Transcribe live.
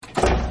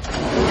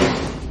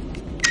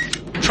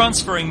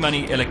Transferring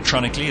money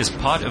electronically is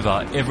part of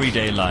our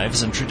everyday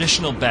lives, and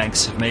traditional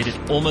banks have made it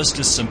almost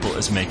as simple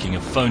as making a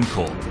phone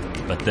call.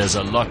 But there's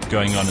a lot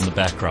going on in the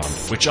background,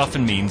 which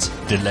often means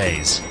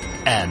delays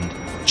and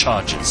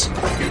charges.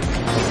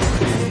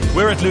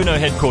 We're at Luno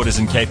headquarters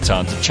in Cape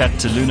Town to chat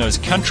to Luno's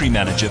country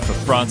manager for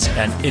France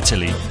and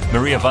Italy,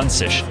 Maria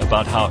Vancic,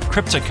 about how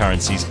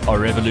cryptocurrencies are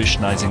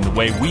revolutionizing the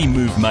way we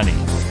move money.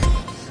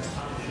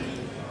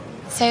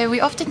 So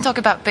we often talk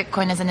about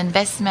Bitcoin as an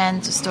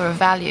investment or store of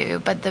value,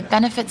 but the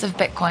benefits of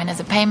Bitcoin as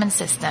a payment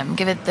system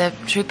give it the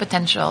true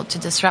potential to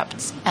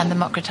disrupt and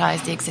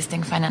democratize the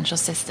existing financial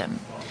system.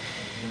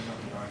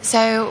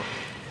 So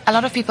a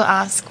lot of people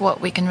ask what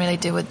we can really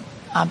do with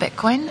our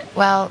Bitcoin.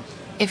 Well,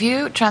 if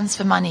you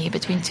transfer money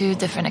between two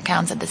different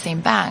accounts at the same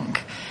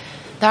bank,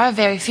 there are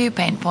very few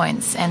pain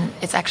points, and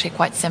it's actually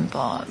quite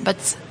simple.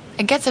 But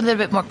it gets a little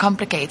bit more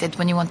complicated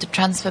when you want to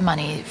transfer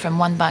money from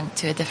one bank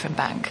to a different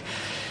bank.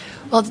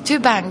 Well, the two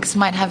banks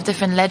might have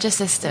different ledger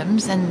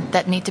systems and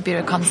that need to be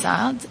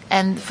reconciled.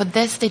 And for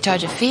this, they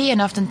charge a fee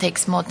and often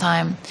takes more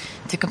time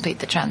to complete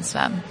the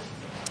transfer.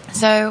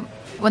 So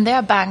when there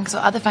are banks or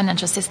other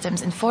financial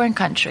systems in foreign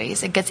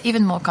countries, it gets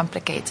even more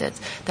complicated.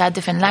 There are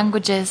different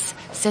languages,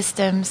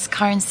 systems,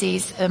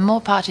 currencies,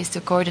 more parties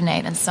to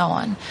coordinate, and so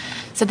on.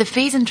 So the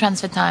fees and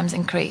transfer times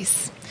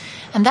increase.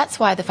 And that's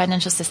why the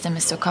financial system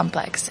is so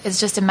complex. It's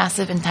just a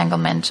massive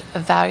entanglement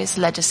of various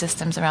ledger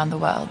systems around the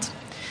world.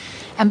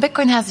 And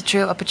Bitcoin has a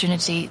true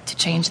opportunity to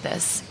change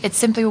this. It's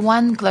simply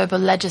one global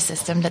ledger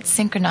system that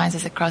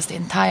synchronizes across the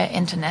entire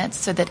internet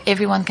so that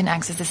everyone can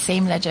access the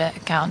same ledger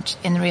account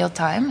in real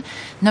time,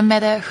 no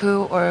matter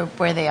who or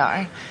where they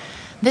are.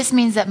 This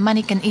means that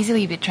money can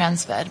easily be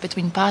transferred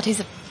between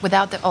parties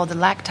without all the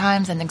lag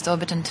times and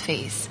exorbitant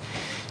fees,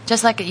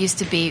 just like it used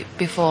to be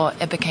before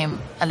it became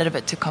a little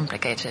bit too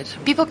complicated.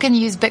 People can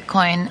use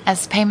Bitcoin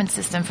as payment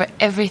system for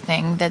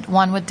everything that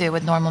one would do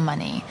with normal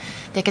money.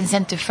 They can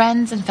send to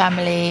friends and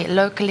family,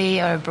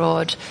 locally or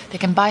abroad. They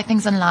can buy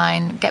things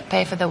online, get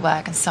paid for their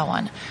work, and so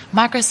on.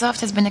 Microsoft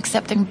has been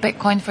accepting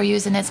Bitcoin for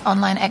use in its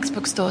online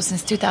Xbox store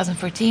since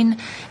 2014,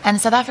 and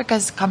South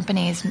Africa's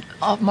companies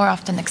more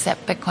often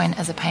accept Bitcoin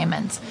as a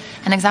payment.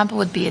 An example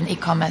would be an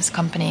e-commerce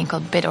company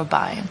called Bid or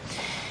Buy.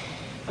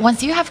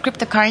 Once you have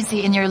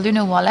cryptocurrency in your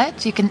Luno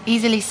wallet, you can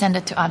easily send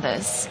it to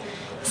others.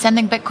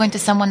 Sending Bitcoin to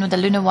someone with a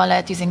Luno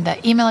wallet using their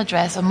email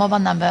address or mobile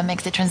number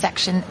makes the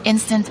transaction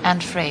instant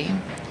and free.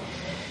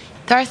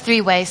 There are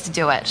 3 ways to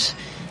do it.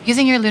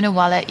 Using your Luno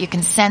wallet, you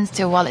can send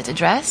to a wallet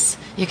address,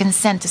 you can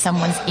send to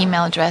someone's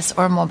email address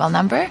or mobile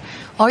number,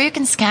 or you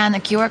can scan a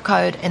QR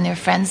code in your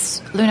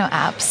friend's Luno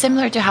app,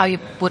 similar to how you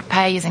would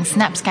pay using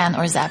SnapScan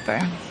or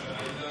Zapper.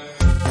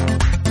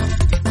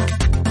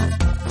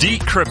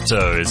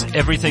 Decrypto is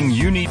everything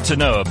you need to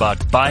know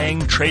about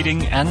buying,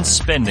 trading, and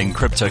spending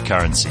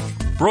cryptocurrency.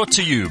 Brought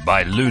to you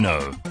by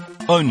Luno.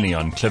 Only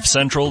on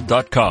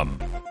CliffCentral.com.